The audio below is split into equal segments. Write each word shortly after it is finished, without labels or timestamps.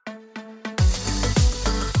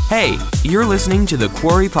Hey, you're listening to the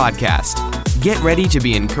Quarry Podcast. Get ready to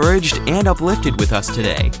be encouraged and uplifted with us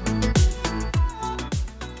today.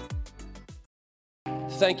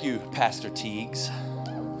 Thank you, Pastor Teagues.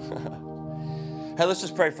 Hey, let's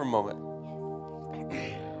just pray for a moment.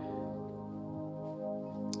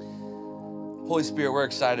 Holy Spirit, we're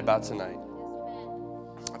excited about tonight.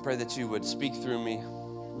 I pray that you would speak through me.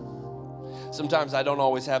 Sometimes I don't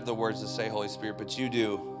always have the words to say, Holy Spirit, but you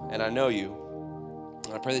do, and I know you.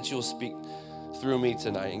 And I pray that you will speak through me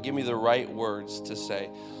tonight and give me the right words to say.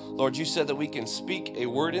 Lord, you said that we can speak a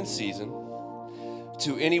word in season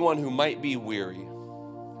to anyone who might be weary.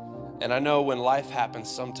 And I know when life happens,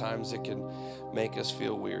 sometimes it can make us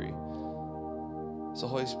feel weary. So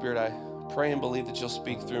Holy Spirit, I pray and believe that you'll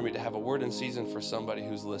speak through me to have a word in season for somebody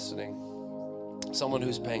who's listening, someone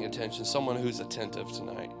who's paying attention, someone who's attentive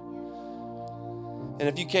tonight. And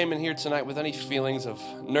if you came in here tonight with any feelings of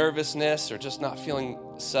nervousness or just not feeling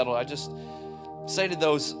settled, I just say to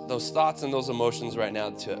those thoughts and those emotions right now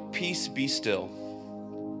to peace, be still.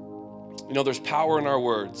 You know, there's power in our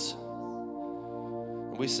words.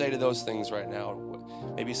 And we say to those things right now.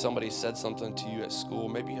 Maybe somebody said something to you at school.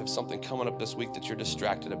 Maybe you have something coming up this week that you're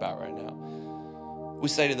distracted about right now. We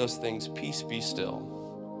say to those things, peace, be still.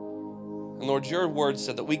 And Lord, your word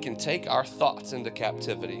said that we can take our thoughts into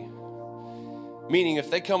captivity. Meaning if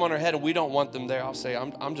they come on our head and we don't want them there, I'll say,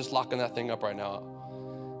 I'm just locking that thing up right now.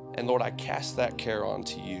 And Lord, I cast that care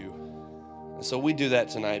onto you. And so we do that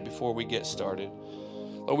tonight before we get started.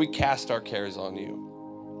 Lord, we cast our cares on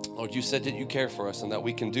you. Lord, you said that you care for us and that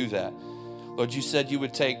we can do that. Lord, you said you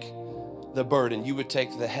would take the burden, you would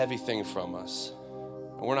take the heavy thing from us.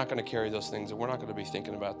 And we're not going to carry those things, and we're not going to be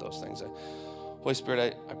thinking about those things. Holy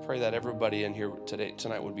Spirit, I pray that everybody in here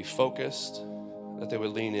tonight would be focused, that they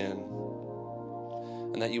would lean in,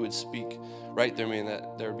 and that you would speak right through me, and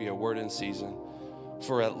that there would be a word in season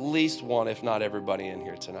for at least one, if not everybody in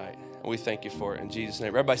here tonight. And we thank you for it in Jesus' name.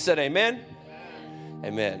 Everybody said amen?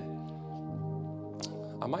 Amen.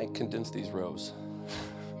 I might condense these rows.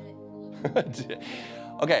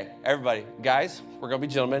 Okay, everybody, guys, we're going to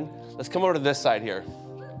be gentlemen. Let's come over to this side here.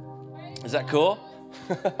 Is that cool?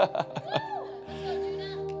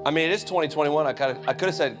 I mean, it is 2021. I could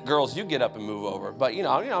have said, girls, you get up and move over. But, you know,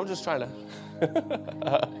 I'm just trying to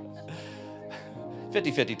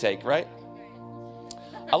 50-50 take, right?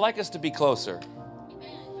 I like us to be closer.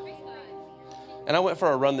 And I went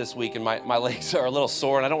for a run this week, and my legs are a little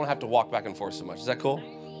sore, and I don't want to have to walk back and forth so much. Is that cool?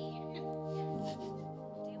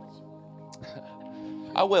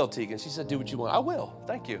 I will, Tegan. She said, do what you want. I will.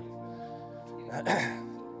 Thank you.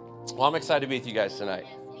 Well, I'm excited to be with you guys tonight.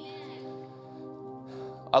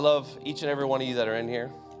 I love each and every one of you that are in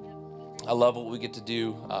here. I love what we get to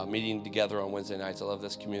do meeting together on Wednesday nights. I love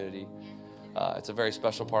this community. It's a very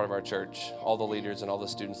special part of our church, all the leaders and all the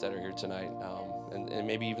students that are here tonight, and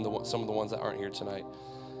maybe even some of the ones that aren't here tonight.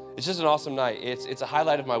 It's just an awesome night. It's a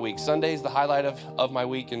highlight of my week. Sunday's the highlight of my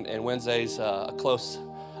week, and Wednesday's a close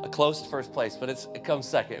first place, but it comes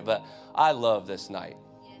second. But I love this night.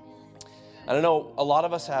 And I know a lot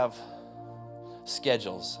of us have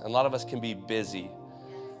schedules, and a lot of us can be busy,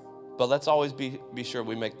 but let's always be sure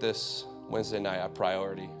we make this Wednesday night a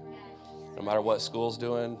priority. No matter what school's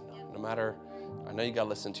doing, no matter, I know you got to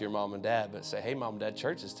listen to your mom and dad, but say, hey, mom and dad,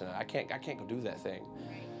 church is tonight. I can't go do that thing.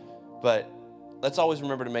 But let's always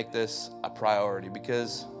remember to make this a priority,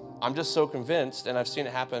 because I'm just so convinced, and I've seen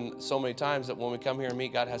it happen so many times, that when we come here and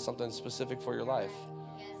meet, God has something specific for your life.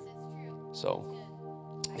 Yes, it's true. So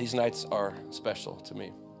these nights are special to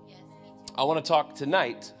me. Yes, me too. I want to talk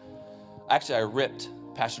tonight. Actually, I ripped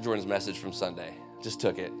Pastor Jordan's message from Sunday. Just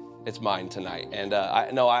took it. It's mine tonight. And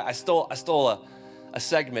I stole a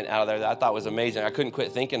segment out of there that I thought was amazing. I couldn't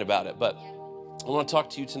quit thinking about it. But I want to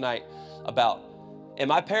talk to you tonight about,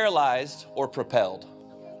 am I paralyzed or propelled?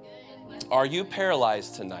 Are you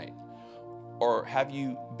paralyzed tonight, or have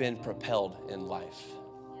you been propelled in life?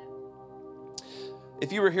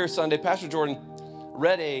 If you were here Sunday, Pastor Jordan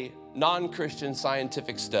read a non-Christian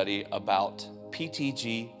scientific study about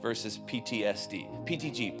PTG versus PTSD.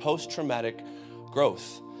 PTG, post-traumatic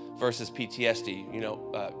growth, versus PTSD. You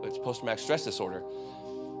know, it's post-traumatic stress disorder.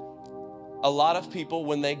 A lot of people,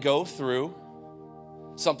 when they go through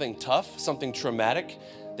something tough, something traumatic,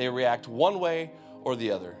 they react one way or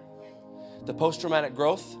the other. The post-traumatic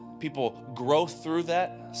growth, people grow through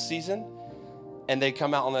that season and they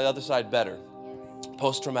come out on the other side better.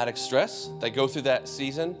 Post-traumatic stress, they go through that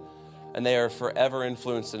season and they are forever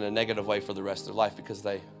influenced in a negative way for the rest of their life because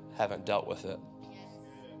they haven't dealt with it.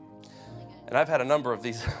 And I've had a number of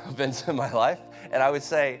these events in my life, and I would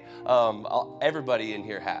say everybody in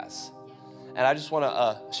here has. And I just want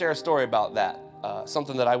to share a story about that.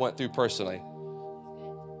 something that I went through personally.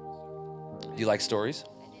 Do you like stories?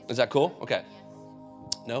 Is that cool? Okay.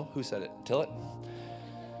 No? Who said it? Till it?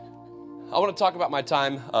 I want to talk about my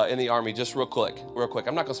time in the Army just real quick.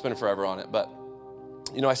 I'm not going to spend forever on it, but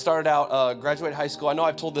I started out, graduated high school. I know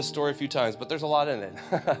I've told this story a few times, but there's a lot in it.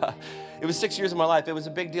 It was 6 years of my life. It was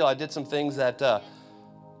a big deal. I did some things that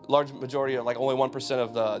large majority, like only 1%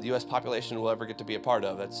 of the U.S. population will ever get to be a part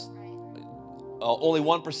of. That's only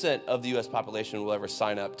 1% of the U.S. population will ever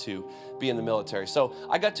sign up to be in the military. So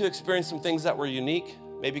I got to experience some things that were unique,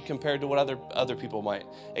 maybe compared to what other people might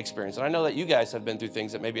experience. And I know that you guys have been through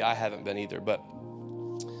things that maybe I haven't been either, but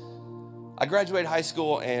I graduated high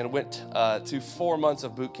school and went to 4 months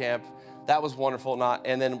of boot camp. That was wonderful.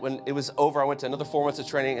 And then when it was over, I went to another 4 months of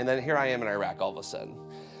training, and then here I am in Iraq all of a sudden.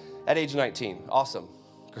 At age 19, awesome,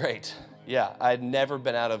 great. Yeah, I had never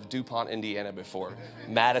been out of DuPont, Indiana before.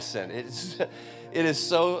 Madison, it is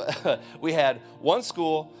so, we had one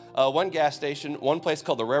school, one gas station, one place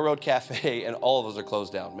called the Railroad Cafe, and all of those are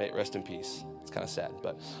closed down. May it rest in peace. It's kind of sad,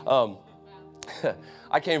 but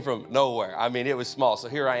I came from nowhere. I mean, it was small. So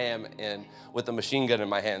here I am with a machine gun in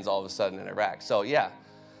my hands all of a sudden in Iraq. So yeah,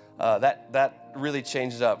 that really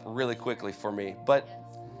changed up really quickly for me. But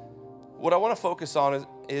what I want to focus on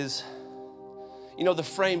is the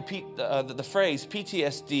phrase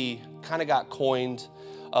PTSD kind of got coined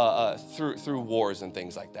through wars and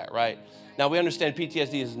things like that, right? Now, we understand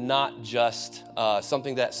PTSD is not just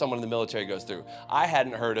something that someone in the military goes through. I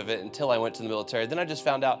hadn't heard of it until I went to the military. Then I just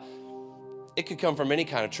found out it could come from any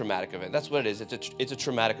kind of traumatic event. That's what it is. It's a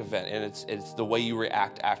traumatic event, and it's the way you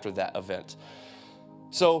react after that event.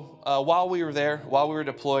 So while we were there, while we were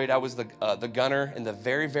deployed, I was the gunner in the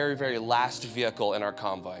very, very, very last vehicle in our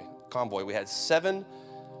convoy. We had 7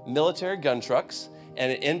 military gun trucks,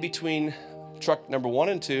 and in between truck number 1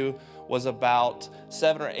 and 2 was about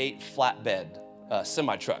 7 or 8 flatbed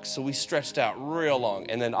semi-trucks. So we stretched out real long,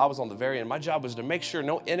 and then I was on the very end. My job was to make sure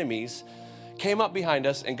no enemies came up behind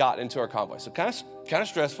us and got into our convoy. So kind of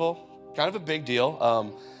stressful, kind of a big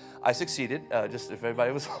deal. I succeeded, just if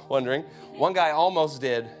anybody was wondering. One guy almost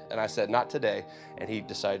did, and I said, not today, and he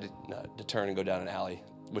decided to turn and go down an alley,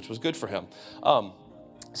 which was good for him.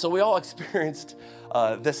 So we all experienced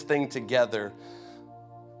this thing together.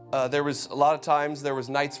 There was a lot of times, there was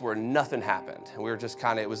nights where nothing happened. And we were just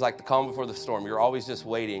it was like the calm before the storm. You're always just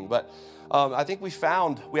waiting. But I think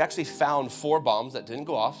we actually found 4 bombs that didn't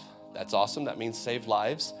go off. That's awesome. That means saved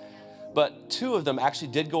lives. But 2 of them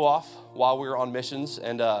actually did go off while we were on missions.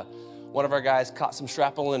 And one of our guys caught some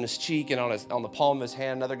shrapnel in his cheek and on the palm of his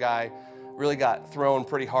hand. Another guy really got thrown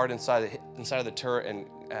pretty hard inside of the turret and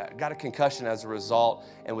got a concussion as a result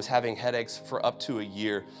and was having headaches for up to a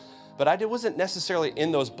year. But I wasn't necessarily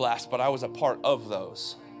in those blasts, but I was a part of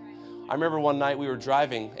those. I remember one night we were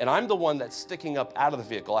driving, and I'm the one that's sticking up out of the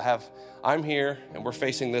vehicle. I'm here, and we're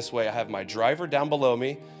facing this way. I have my driver down below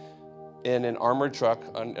me in an armored truck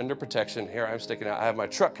under protection. Here I'm sticking out. I have my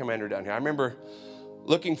truck commander down here. I remember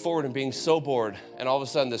looking forward and being so bored, and all of a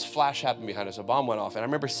sudden this flash happened behind us. A bomb went off, and I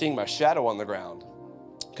remember seeing my shadow on the ground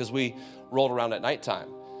because we rolled around at nighttime.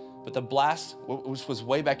 But the blast, which was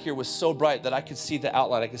way back here, was so bright that I could see the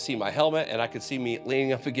outline. I could see my helmet, and I could see me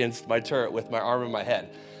leaning up against my turret with my arm in my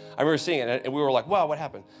head. I remember seeing it, and we were like, wow, what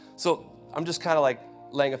happened? So I'm just kind of like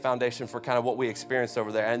laying a foundation for kind of what we experienced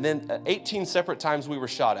over there. And then 18 separate times we were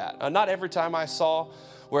shot at. Not every time I saw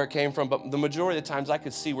where it came from, but the majority of the times I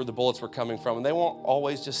could see where the bullets were coming from. And they weren't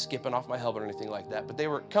always just skipping off my helmet or anything like that, but they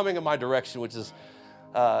were coming in my direction, which is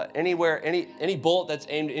any bullet that's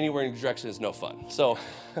aimed anywhere in your direction is no fun. So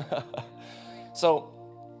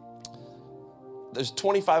there's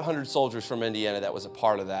 2,500 soldiers from Indiana that was a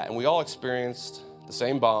part of that, and we all experienced the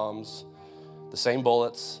same bombs, the same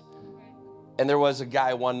bullets. And there was a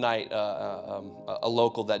guy one night, a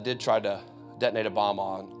local, that did try to detonate a bomb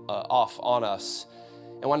off on us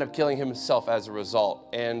and wound up killing himself as a result.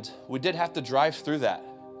 And we did have to drive through that,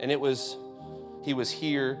 and he was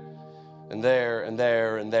here and there and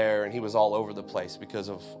there and there, and he was all over the place because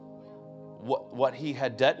of what he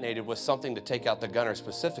had detonated was something to take out the gunner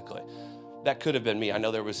specifically. That could have been me. I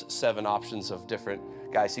know there was 7 options of different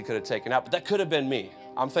guys he could have taken out, but that could have been me.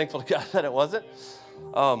 I'm thankful to God that it wasn't.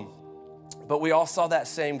 But we all saw that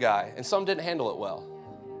same guy, and some didn't handle it well.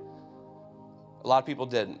 A lot of people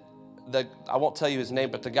didn't. I won't tell you his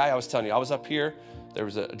name, but the guy I was telling you, I was up here, there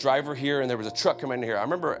was a driver here, and there was a truck coming in here. I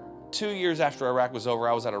remember 2 years after Iraq was over,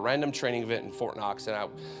 I was at a random training event in Fort Knox, and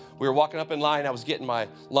we were walking up in line. I was getting my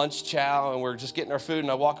lunch chow, and we were just getting our food, and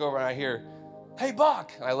I walk over, and I hear, "Hey,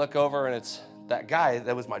 Bock!" And I look over, and it's that guy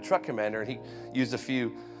that was my truck commander, and he used a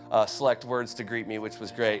few select words to greet me, which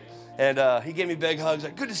was great. And he gave me big hugs,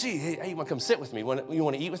 like, good to see you. Hey, you want to come sit with me? You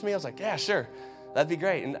want to eat with me? I was like, yeah, sure. That'd be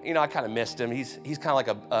great. And, I kind of missed him. He's kind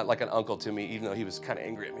of like an uncle to me, even though he was kind of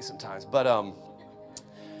angry at me sometimes. But,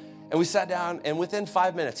 and we sat down, and within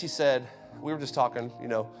 5 minutes, he said, we were just talking,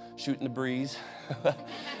 shooting the breeze.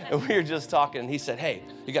 And we were just talking, and he said, hey,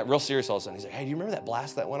 he got real serious all of a sudden. He's like, hey, do you remember that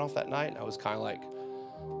blast that went off that night? And I was kind of like,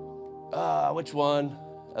 which one?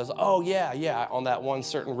 I was like, oh, yeah, on that one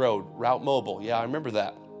certain road, Route Mobile. Yeah, I remember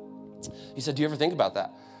that. He said, do you ever think about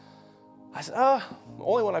that? I said,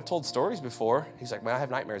 only when I've told stories before. He's like, man, I have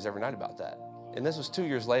nightmares every night about that. And this was 2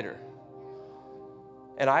 years later.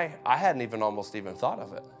 And I hadn't even almost even thought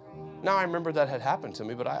of it. Now I remember that had happened to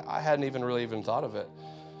me, but I hadn't even really even thought of it.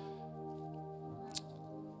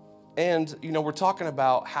 And, we're talking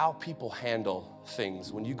about how people handle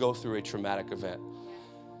things when you go through a traumatic event.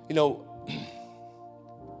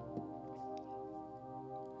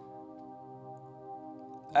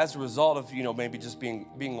 As a result of, maybe just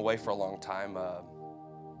being away for a long time,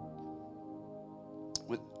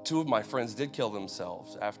 with two of my friends did kill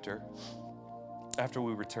themselves after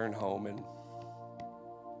we returned home. And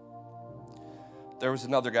there was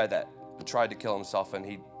another guy that tried to kill himself, and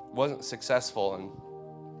he wasn't successful. And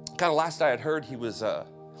kind of last I had heard, he was at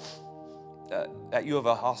U of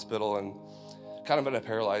a hospital and kind of in a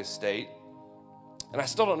paralyzed state. And I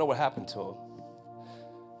still don't know what happened to him.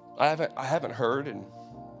 I haven't heard, and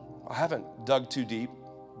I haven't dug too deep,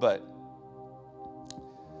 but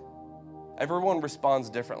everyone responds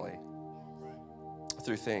differently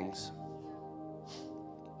through things.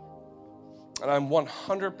 And I'm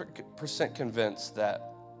 100% convinced that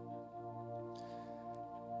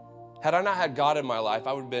had I not had God in my life,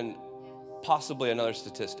 I would have been possibly another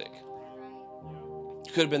statistic.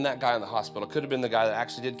 Could have been that guy in the hospital. Could have been the guy that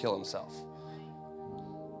actually did kill himself.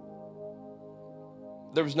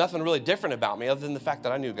 There was nothing really different about me other than the fact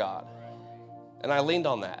that I knew God. And I leaned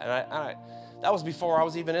on that. And I that was before I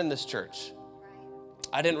was even in this church.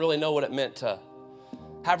 I didn't really know what it meant to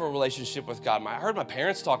have a relationship with God. I heard my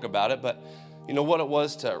parents talk about it, but what it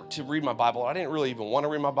was to read my Bible. I didn't really even want to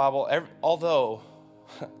read my Bible, although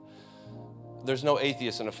there's no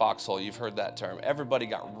atheist in a foxhole. You've heard that term. Everybody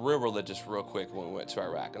got real religious real quick when we went to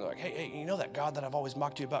Iraq. And they're like, hey, you know that God that I've always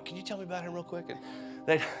mocked you about? Can you tell me about him real quick?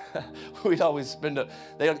 And we'd always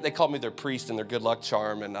they called me their priest and their good luck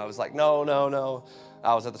charm. And I was like, no.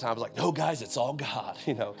 I was like, no, guys, it's all God.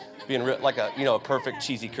 Being like a perfect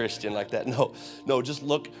cheesy Christian like that. No, just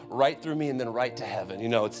look right through me and then right to heaven.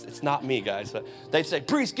 It's not me, guys. But they'd say,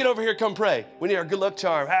 priest, get over here, come pray. We need our good luck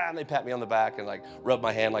charm. And they pat me on the back and like rub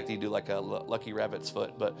my hand like they do like a lucky rabbit's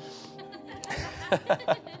foot. But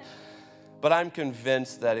but I'm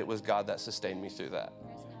convinced that it was God that sustained me through that.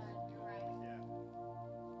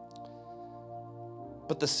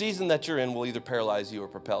 But the season that you're in will either paralyze you or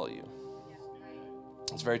propel you.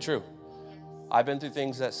 It's very true. I've been through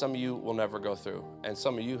things that some of you will never go through. And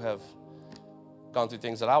some of you have gone through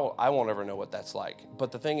things that I won't ever know what that's like.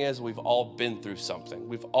 But the thing is, we've all been through something.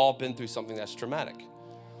 We've all been through something that's traumatic.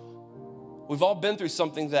 We've all been through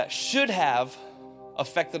something that should have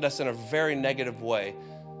affected us in a very negative way.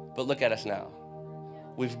 But look at us now.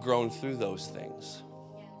 We've grown through those things.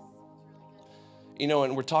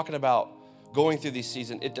 And we're talking about going through these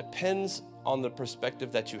seasons. It depends on the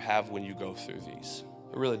perspective that you have when you go through these.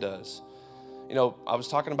 It really does. I was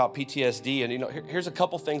talking about PTSD, and here's a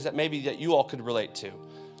couple things that maybe that you all could relate to.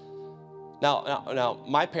 Now,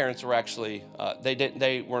 my parents were actually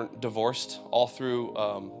they weren't divorced all through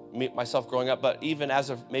myself growing up, but even as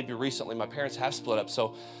of maybe recently, my parents have split up.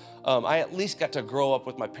 So I at least got to grow up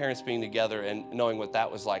with my parents being together and knowing what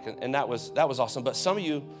that was like, and that was awesome. But some of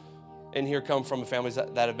you in here come from families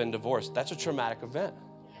that have been divorced. That's a traumatic event.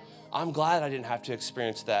 I'm glad I didn't have to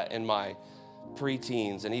experience that in my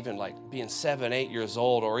preteens and even like being 7, 8 years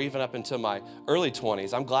old, or even up into my early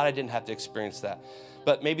 20s. I'm glad I didn't have to experience that.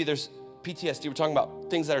 But maybe there's PTSD. We're talking about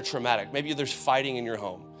things that are traumatic. Maybe there's fighting in your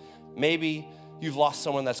home. Maybe you've lost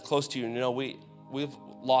someone that's close to you. We've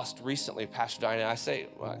lost recently Pastor Diana. I say,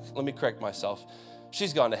 let me correct myself.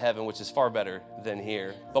 She's gone to heaven, which is far better than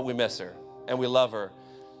here, but we miss her and we love her.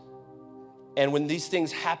 And when these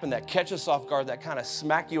things happen that catch us off guard, that kind of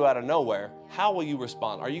smack you out of nowhere, how will you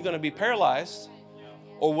respond? Are you going to be paralyzed,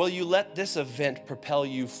 or will you let this event propel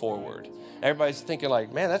you forward? Everybody's thinking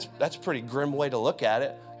like, man, that's a pretty grim way to look at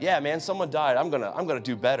it. Yeah, man, someone died. I'm gonna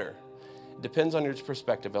do better. It depends on your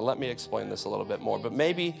perspective, and let me explain this a little bit more. But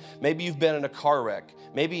maybe you've been in a car wreck,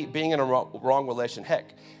 maybe being in a wrong relation.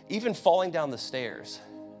 Heck, even falling down the stairs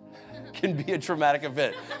can be a traumatic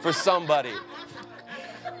event for somebody.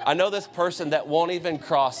 I know this person that won't even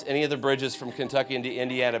cross any of the bridges from Kentucky into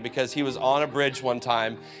Indiana because he was on a bridge one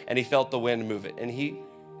time and he felt the wind move it. And he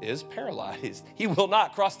is paralyzed. He will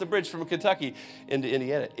not cross the bridge from Kentucky into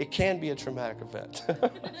Indiana. It can be a traumatic event.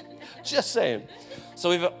 Just saying.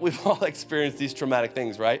 So we've all experienced these traumatic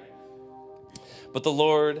things, right? But the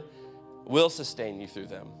Lord will sustain you through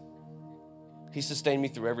them. He sustained me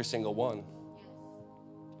through every single one.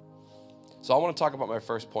 So I want to talk about my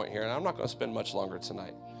first point here, and I'm not going to spend much longer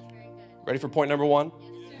tonight. Ready for point number one?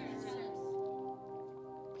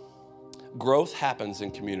 Growth happens in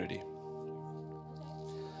community.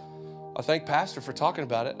 I thank Pastor for talking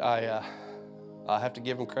about it. I have to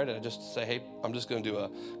give him credit. I just say, hey, I'm just going to do a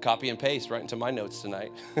copy and paste right into my notes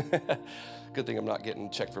tonight. Good thing I'm not getting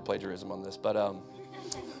checked for plagiarism on this. But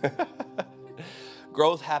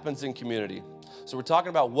growth happens in community. So we're talking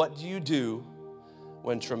about what do you do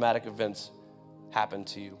when traumatic events happen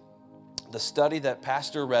to you. The study that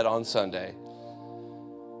Pastor read on Sunday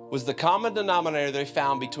was the common denominator they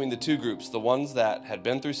found between the two groups, the ones that had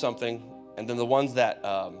been through something and then the ones that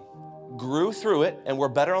grew through it and were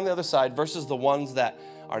better on the other side versus the ones that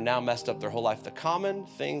are now messed up their whole life. The common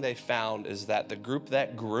thing they found is that the group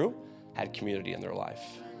that grew had community in their life.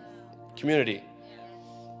 Community.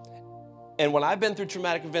 And when I've been through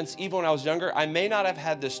traumatic events, even when I was younger, I may not have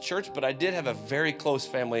had this church, but I did have a very close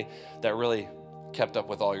family that really kept up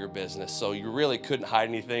with all your business. So you really couldn't hide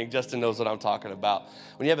anything. Justin knows what I'm talking about.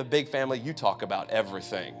 When you have a big family, you talk about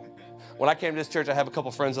everything. When I came to this church, I have a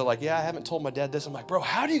couple friends that are like, yeah, I haven't told my dad this. I'm like, bro,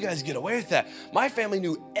 how do you guys get away with that? My family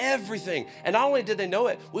knew everything. And not only did they know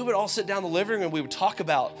it, we would all sit down in the living room and we would talk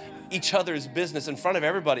about each other's business in front of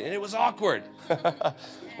everybody. And it was awkward.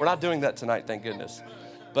 We're not doing that tonight, thank goodness.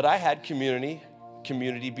 But I had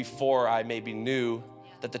community before I maybe knew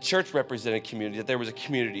that the church represented community, that there was a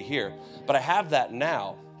community here. But I have that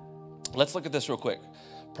now. Let's look at this real quick.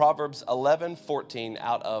 Proverbs 11:14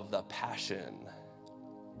 out of the Passion.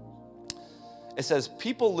 It says,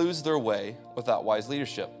 people lose their way without wise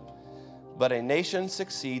leadership, but a nation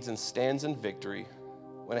succeeds and stands in victory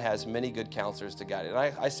when it has many good counselors to guide it. And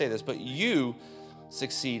I say this, but you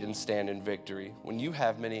succeed and stand in victory when you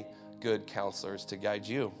have many good counselors to guide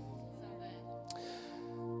you.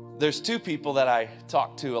 There's two people that I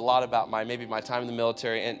talk to a lot about maybe my time in the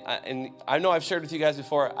military, and I know I've shared with you guys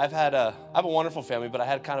before. I have a wonderful family, but I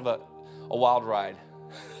had kind of a wild ride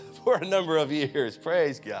for a number of years.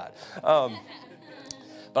 Praise God.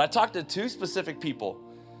 But I talked to two specific people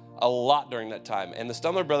a lot during that time, and the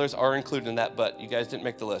Stumler brothers are included in that, but you guys didn't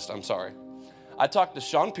make the list. I'm sorry. I talked to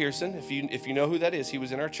Sean Pearson. If you know who that is, he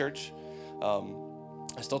was in our church.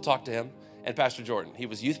 I still talk to him, and Pastor Jordan. He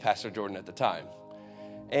was youth pastor Jordan at the time.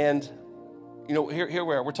 And, you know, here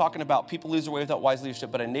we're talking about people lose their way without wise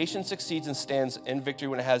leadership, but a nation succeeds and stands in victory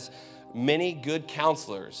when it has many good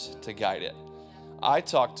counselors to guide it. I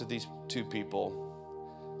talked to these two people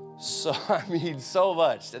so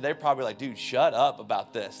much that they're probably like, dude, shut up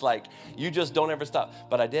about this. Like, you just don't ever stop.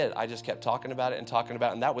 But I did. I just kept talking about it,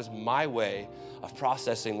 and that was my way of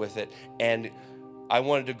processing with it. And I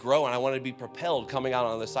wanted to grow, and I wanted to be propelled coming out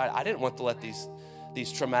on the other side. I didn't want to let these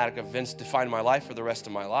traumatic events define my life for the rest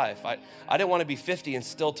of my life. I didn't want to be 50 and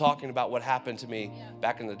still talking about what happened to me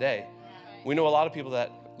back in the day. We know a lot of people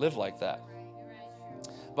that live like that.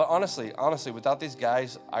 But honestly, without these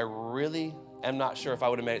guys, I really am not sure if I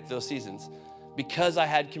would have made it through those seasons because I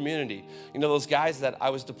had community. You know, those guys that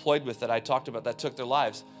I was deployed with that I talked about that took their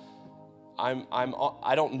lives.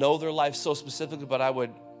 I don't know their lives so specifically, but I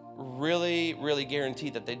would really, really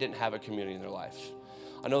guarantee that they didn't have a community in their life.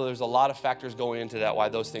 I know there's a lot of factors going into that, why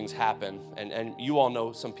those things happen. And you all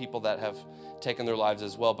know some people that have taken their lives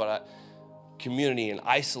as well, but community and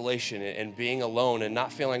isolation and being alone and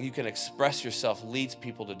not feeling like you can express yourself leads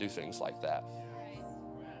people to do things like that.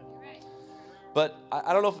 But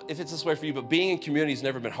I don't know if it's this way for you, but being in community has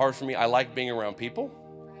never been hard for me. I like being around people.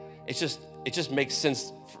 It just makes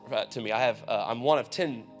sense to me. I'm one of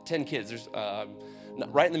 10 kids. There's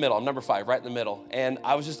right in the middle. I'm number 5, right in the middle. And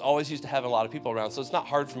I was just always used to having a lot of people around. So it's not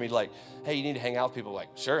hard for me to like, hey, you need to hang out with people. Like,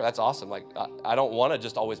 sure, that's awesome. Like, I don't want to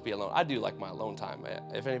just always be alone. I do like my alone time.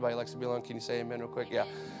 If anybody likes to be alone, can you say amen real quick? Yeah.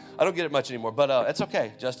 I don't get it much anymore, but it's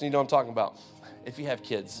okay. Justin, you know what I'm talking about. If you have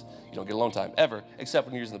kids, you don't get alone time ever, except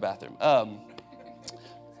when you're using the bathroom.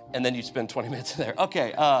 And then you spend 20 minutes in there.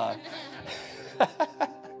 Okay.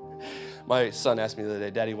 My son asked me the other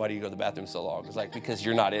day, Daddy, why do you go to the bathroom so long? It's like, because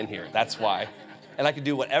you're not in here. That's why. And I can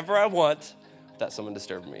do whatever I want without someone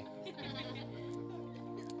disturbing me.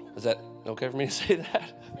 Is that okay for me to say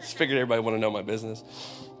that? Just figured everybody want to know my business.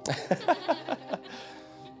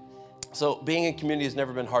 So being in community has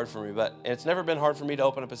never been hard for me, but it's never been hard for me to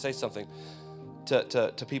open up and say something.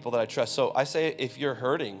 to people that I trust. So I say, if you're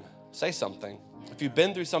hurting, say something. If you've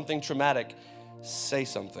been through something traumatic, say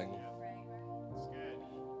something.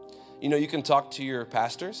 You know, you can talk to your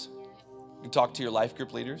pastors, you can talk to your life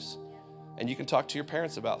group leaders, and you can talk to your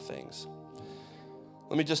parents about things.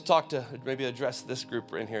 Let me just maybe address this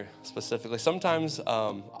group in here specifically. Sometimes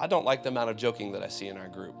I don't like the amount of joking that I see in our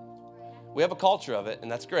group. We have a culture of it,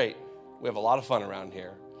 and that's great. We have a lot of fun around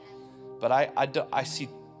here. But I see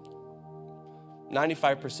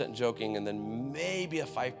 95% joking and then maybe a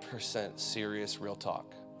 5% serious real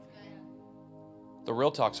talk. The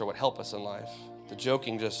real talks are what help us in life. The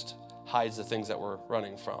joking just hides the things that we're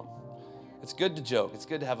running from. It's good to joke. It's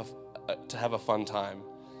good to have a fun time.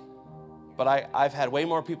 But I've had way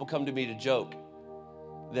more people come to me to joke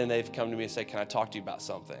than they've come to me and say, can I talk to you about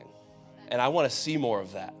something? And I want to see more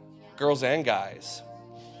of that, girls and guys.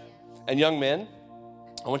 And young men,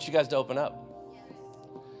 I want you guys to open up.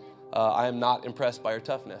 I am not impressed by your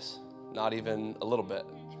toughness, not even a little bit,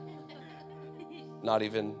 not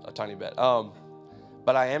even a tiny bit.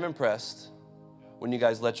 But I am impressed when you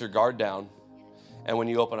guys let your guard down and when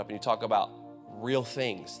you open up and you talk about real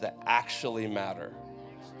things that actually matter.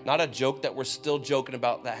 Not a joke that we're still joking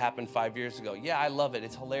about that happened 5 years ago. Yeah, I love it.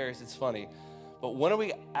 It's hilarious. It's funny. But when are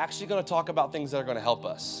we actually going to talk about things that are going to help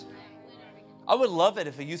us? I would love it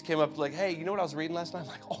if a youth came up like, hey, you know what I was reading last night? I'm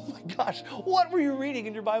like, oh my gosh, what were you reading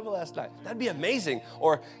in your Bible last night? That'd be amazing.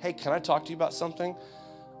 Or, hey, can I talk to you about something?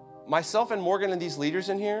 Myself and Morgan and these leaders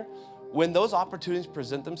in here, when those opportunities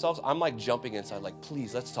present themselves, I'm like jumping inside, like,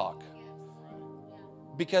 please, let's talk.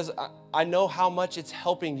 Because I know how much it's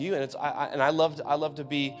helping you, and I love to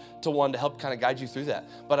be one to help kind of guide you through that.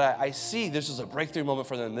 But I see this is a breakthrough moment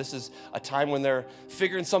for them. This is a time when they're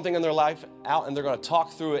figuring something in their life out, and they're going to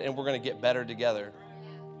talk through it, and we're going to get better together.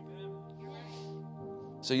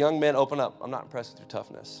 So young men, open up. I'm not impressed with your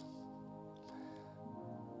toughness.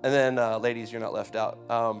 And then ladies, you're not left out.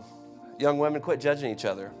 Young women, quit judging each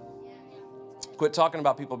other. Quit talking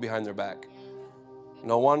about people behind their back.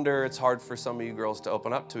 No wonder it's hard for some of you girls to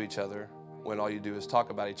open up to each other when all you do is talk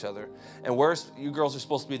about each other. And worse, you girls are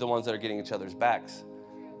supposed to be the ones that are getting each other's backs.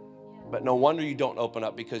 But no wonder you don't open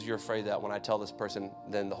up, because you're afraid that when I tell this person,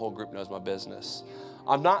 then the whole group knows my business.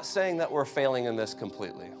 I'm not saying that we're failing in this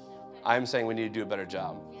completely. I'm saying we need to do a better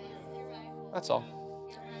job. That's all.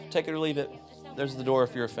 Take it or leave it. There's the door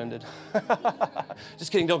if you're offended.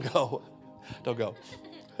 Just kidding, don't go. Don't go.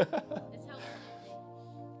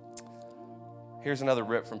 Here's another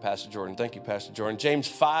rip from Pastor Jordan. Thank you, Pastor Jordan. James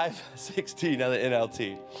 5:16 out of the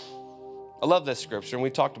NLT. I love this scripture, and we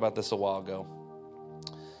talked about this a while ago.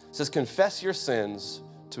 It says, confess your sins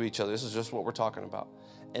to each other. This is just what we're talking about.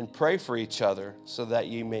 And pray for each other so that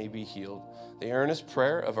ye may be healed. The earnest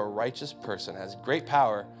prayer of a righteous person has great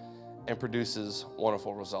power and produces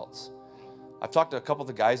wonderful results. I've talked to a couple of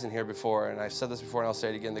the guys in here before, and I've said this before, and I'll say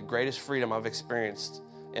it again. The greatest freedom I've experienced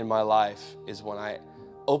in my life is when I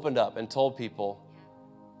opened up and told people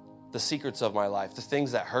the secrets of my life, the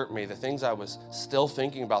things that hurt me, the things I was still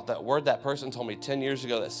thinking about, that word that person told me 10 years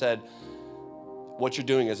ago that said, what you're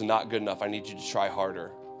doing is not good enough. I need you to try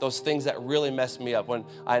harder. Those things that really messed me up, when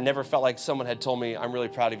I never felt like someone had told me, I'm really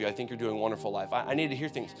proud of you. I think you're doing a wonderful life. I need to hear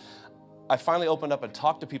things. I finally opened up and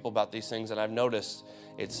talked to people about these things, and I've noticed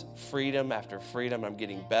it's freedom after freedom. I'm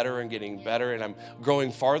getting better, and I'm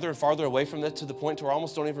growing farther and farther away from this, to the point where I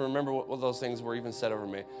almost don't even remember what those things were even said over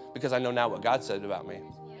me, because I know now what God said about me.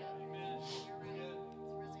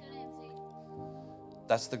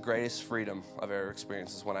 That's the greatest freedom I've ever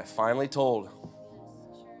experienced, is when I finally told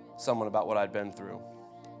someone about what I'd been through.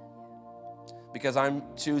 Because I'm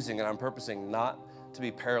choosing and I'm purposing not to be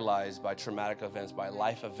paralyzed by traumatic events, by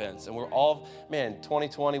life events. And we're all,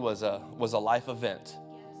 2020 was a life event.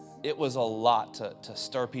 It was a lot to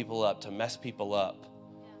stir people up, to mess people up.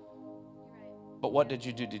 But what did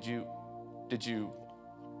you do? Did you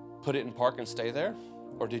put it in park and stay there?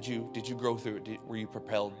 Or did you grow through it? Were you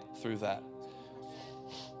propelled through that?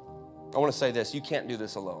 I want to say this, you can't do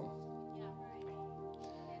this alone.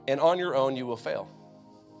 And on your own, you will fail.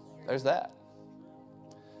 There's that.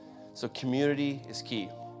 So community is key.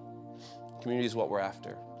 Community is what we're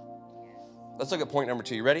after. Let's look at point number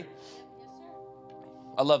 2. You ready?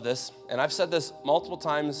 I love this. And I've said this multiple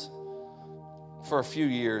times for a few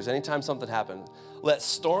years. Anytime something happens, let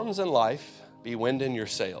storms in life be wind in your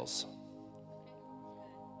sails.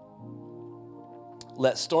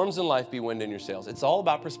 Let storms in life be wind in your sails. It's all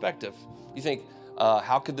about perspective. You think,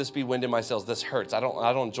 how could this be wind in my sails? This hurts. I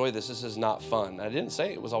don't enjoy this. This is not fun. I didn't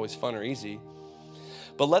say it was always fun or easy.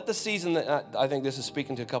 But let the season that, I think this is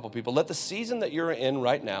speaking to a couple people, let the season that you're in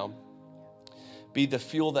right now be the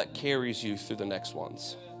fuel that carries you through the next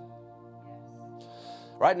ones.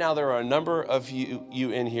 Right now, there are a number of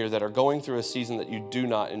you in here that are going through a season that you do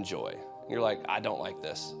not enjoy. You're like, I don't like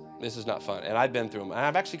this. This is not fun. And I've been through them. And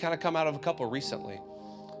I've actually kind of come out of a couple recently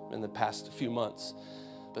in the past few months.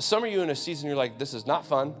 But some of you in a season, you're like, this is not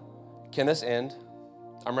fun. Can this end?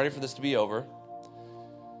 I'm ready for this to be over.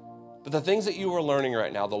 But the things that you are learning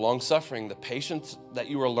right now, the long suffering, the patience that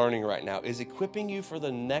you are learning right now is equipping you for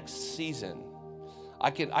the next season. I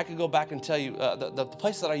could go back and tell you, the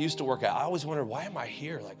place that I used to work at, I always wondered, why am I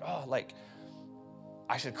here?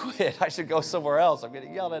 I should quit. I should go somewhere else. I'm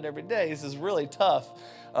getting yelled at every day. This is really tough.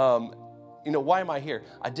 Why am I here?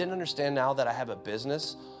 I didn't understand now that I have a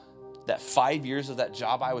business that 5 years of that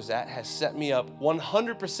job I was at has set me up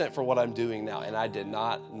 100% for what I'm doing now, and I did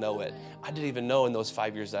not know it. I didn't even know in those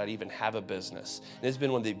 5 years that I'd even have a business. And it's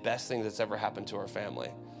been one of the best things that's ever happened to our family.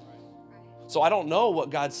 So I don't know what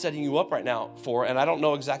God's setting you up right now for, and I don't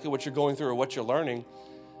know exactly what you're going through or what you're learning,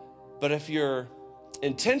 but if you're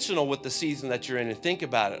intentional with the season that you're in and think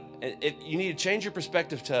about it, you need to change your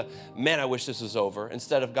perspective to, man, I wish this was over,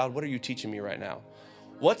 instead of, God, what are you teaching me right now?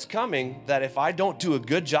 What's coming that if I don't do a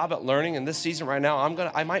good job at learning in this season right now,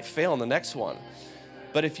 I might fail in the next one.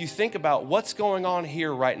 But if you think about what's going on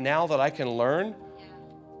here right now that I can learn,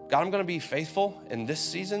 God, I'm going to be faithful in this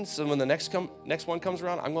season, so when the next one comes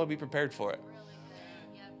around, I'm going to be prepared for it.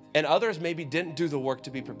 And others maybe didn't do the work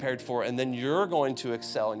to be prepared for it, and then you're going to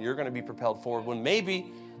excel and you're going to be propelled forward when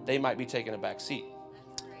maybe they might be taking a back seat.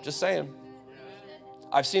 Just saying.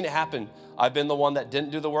 I've seen it happen. I've been the one that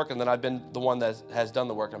didn't do the work, and then I've been the one that has done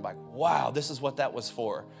the work. And I'm like, wow, this is what that was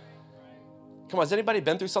for. Come on, has anybody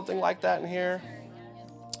been through something like that in here?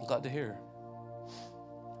 I'm glad to hear.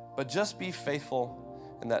 But just be faithful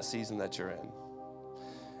in that season that you're in.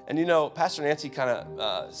 And Pastor Nancy kind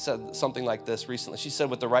of said something like this recently. She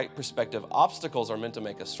said, with the right perspective, obstacles are meant to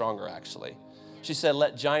make us stronger, actually. She said,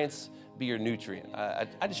 let giants be your nutrient.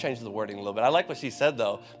 I just changed the wording a little bit. I like what she said,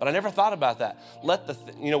 though, but I never thought about that.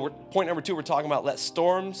 Point number 2, we're talking about let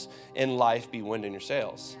storms in life be wind in your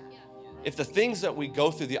sails. If the things that we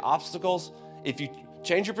go through, the obstacles, if you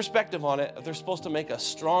change your perspective on it, they're supposed to make us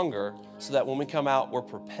stronger so that when we come out, we're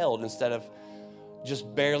propelled instead of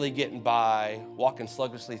just barely getting by, walking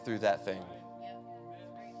sluggishly through that thing.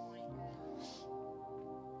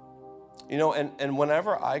 And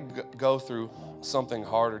whenever I go through something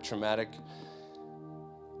hard or traumatic,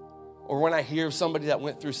 or when I hear of somebody that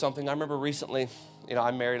went through something, I remember recently,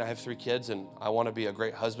 I'm married, I have 3 kids, and I want to be a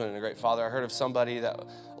great husband and a great father. I heard of somebody that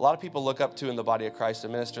a lot of people look up to in the body of Christ, a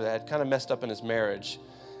minister that had kind of messed up in his marriage.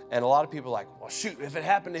 And a lot of people are like, well, shoot, if it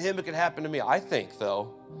happened to him, it could happen to me. I think,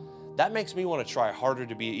 though, that makes me want to try harder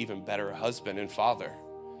to be an even better husband and father.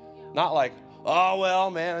 Not like, oh, well,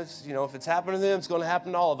 man, it's, if it's happened to them, it's going to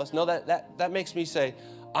happen to all of us. No, that makes me say,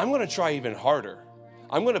 I'm going to try even harder.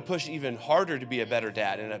 I'm going to push even harder to be a better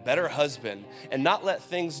dad and a better husband and not let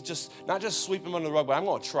things not just sweep them under the rug, but I'm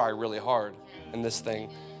going to try really hard in this thing.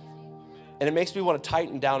 And it makes me want to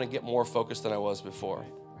tighten down and get more focused than I was before.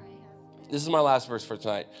 This is my last verse for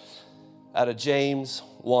tonight. Out of James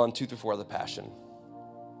 1:2-4, the Passion.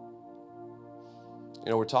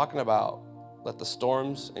 We're talking about let the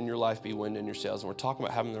storms in your life be wind in your sails, and we're talking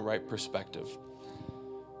about having the right perspective.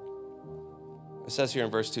 It says here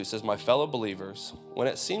in verse 2, it says, my fellow believers, when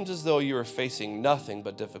it seems as though you are facing nothing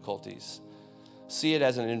but difficulties, see it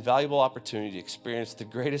as an invaluable opportunity to experience the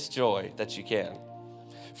greatest joy that you can.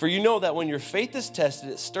 For you know that when your faith is tested,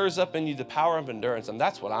 it stirs up in you the power of endurance, and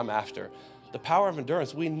that's what I'm after. The power of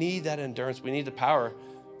endurance. We need that endurance. We need the power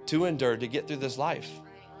to endure to get through this life.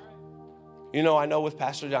 I know with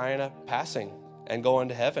Pastor Diana passing and going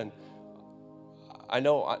to heaven, I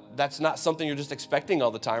know that's not something you're just expecting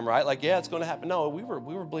all the time, right? Like, yeah, it's going to happen. No, we were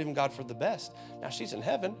believing God for the best. Now she's in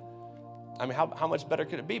heaven. I mean, how much better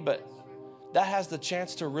could it be? But that has the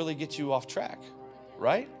chance to really get you off track,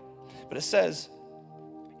 right? But it says,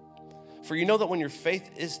 for you know that when your faith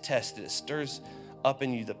is tested, it stirs up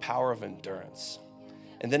in you the power of endurance.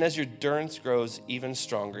 And then as your endurance grows even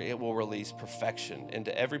stronger, it will release perfection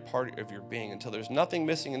into every part of your being until there's nothing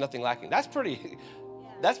missing and nothing lacking. That's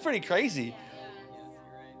pretty crazy.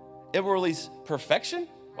 It will release perfection?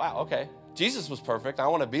 Wow, okay. Jesus was perfect. I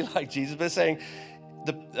want to be like Jesus. But it's saying,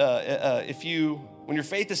 when your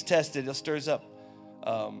faith is tested, it stirs up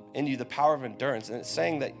in you the power of endurance. And it's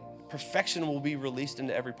saying that perfection will be released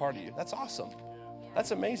into every part of you. That's awesome.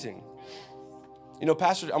 That's amazing. I'm going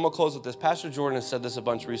to close with this. Pastor Jordan has said this a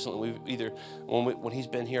bunch recently. When he's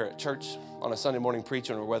been here at church on a Sunday morning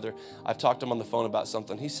preaching, or whether I've talked to him on the phone about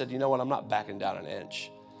something, he said, you know what, I'm not backing down an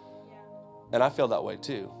inch. And I feel that way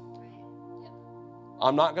too.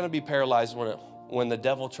 I'm not going to be paralyzed when the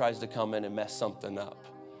devil tries to come in and mess something up.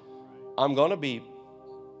 I'm going to be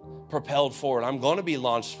propelled forward. I'm going to be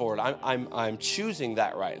launched forward. I'm choosing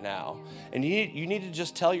that right now. And you need to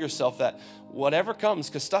just tell yourself that whatever comes,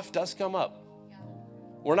 because stuff does come up.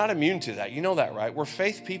 We're not immune to that. You know that, right? We're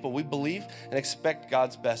faith people. We believe and expect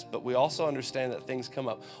God's best, but we also understand that things come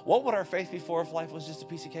up. What would our faith be for if life was just a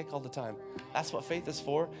piece of cake all the time? That's what faith is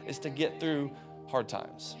for, is to get through hard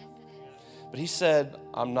times. But he said,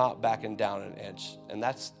 I'm not backing down an inch, and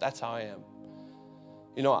that's how I am.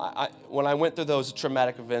 You know, when I went through those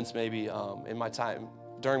traumatic events, maybe during my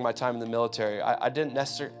time in the military, I didn't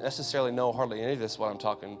necessarily know hardly any of this, what I'm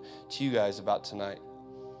talking to you guys about tonight.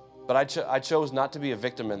 But I chose not to be a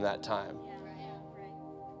victim in that time.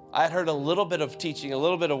 I had heard a little bit of teaching, a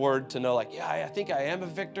little bit of word to know, like, yeah, I think I am a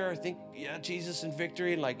victor. I think, yeah, Jesus in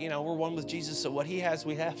victory, and like, you know, we're one with Jesus, so what he has,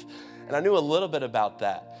 we have. And I knew a little bit about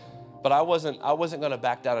that, but I wasn't going to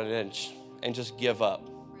back down an inch and just give up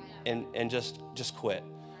and just quit.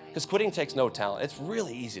 Because quitting takes no talent. It's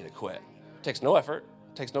really easy to quit. It takes no effort.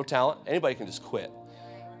 It takes no talent. Anybody can just quit.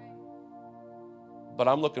 But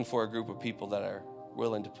I'm looking for a group of people that are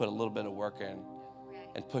willing to put a little bit of work in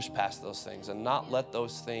and push past those things and not let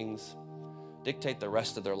those things dictate the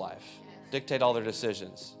rest of their life, dictate all their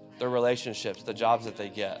decisions, their relationships, the jobs that they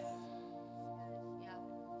get.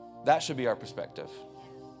 That should be our perspective.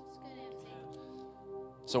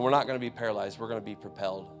 So we're not going to be paralyzed. We're going to be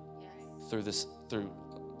propelled through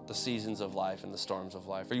the seasons of life and the storms of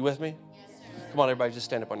life. Are you with me? Come on, everybody, just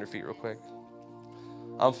stand up on your feet real quick.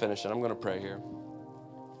 I'm finishing. I'm going to pray here.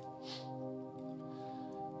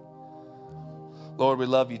 Lord, we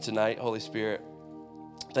love you tonight, Holy Spirit.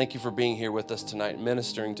 Thank you for being here with us tonight,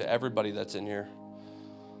 ministering to everybody that's in here.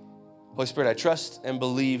 Holy Spirit, I trust and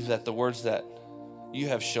believe that the words that you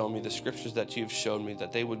have shown me, the scriptures that you've shown me,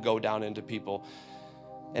 that they would go down into people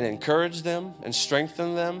and encourage them and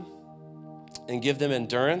strengthen them and give them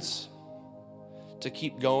endurance to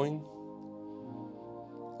keep going.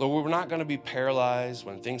 Lord, we're not going to be paralyzed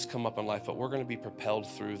when things come up in life, but we're going to be propelled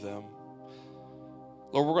through them.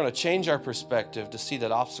 Lord, we're going to change our perspective to see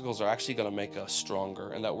that obstacles are actually going to make us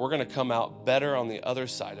stronger and that we're going to come out better on the other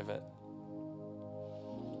side of it.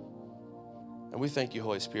 And we thank you,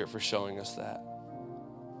 Holy Spirit, for showing us that.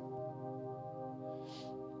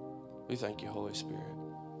 We thank you, Holy Spirit.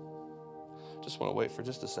 Just want to wait for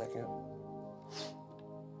just a second.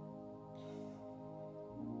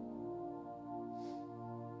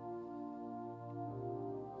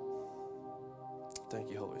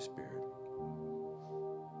 Thank you, Holy Spirit.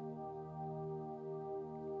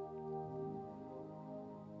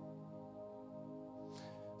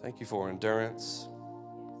 Thank you for endurance.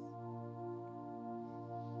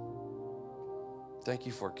 Thank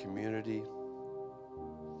you for community.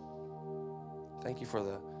 Thank you for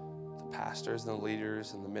the pastors and the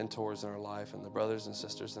leaders and the mentors in our life and the brothers and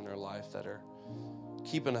sisters in our life that are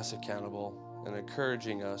keeping us accountable and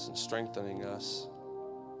encouraging us and strengthening us.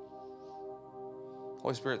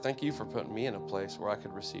 Holy Spirit, thank you for putting me in a place where I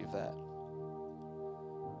could receive that.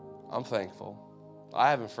 I'm thankful. I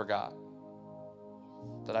haven't forgot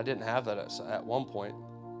that I didn't have that at one point.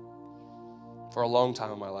 For a long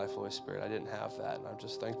time in my life, Holy Spirit, I didn't have that. And I'm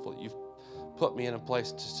just thankful that you've put me in a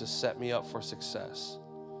place to set me up for success.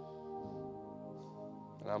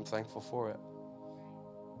 And I'm thankful for it.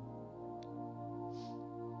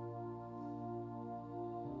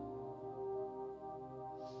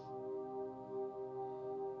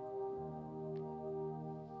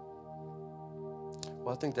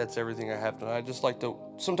 Well, I think that's everything I have tonight. I just like to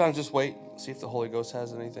sometimes just wait, see if the Holy Ghost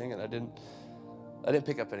has anything, and I didn't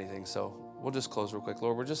pick up anything, so we'll just close real quick.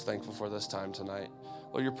 Lord, we're just thankful for this time tonight.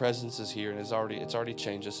 Lord, your presence is here, and it's already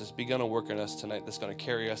changed us. It's begun a work in us tonight that's going to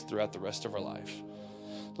carry us throughout the rest of our life.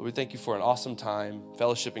 Lord, we thank you for an awesome time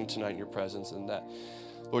fellowshipping tonight in your presence, and that,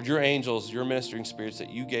 Lord, your angels, your ministering spirits that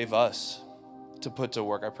you gave us to put to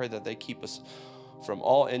work, I pray that they keep us from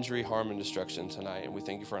all injury, harm, and destruction tonight. And we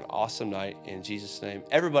thank you for an awesome night in Jesus' name.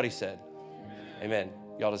 Everybody said, amen.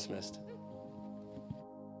 Y'all dismissed.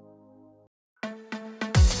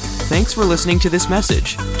 Thanks for listening to this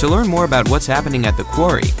message. To learn more about what's happening at the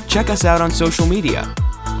Quarry, check us out on social media.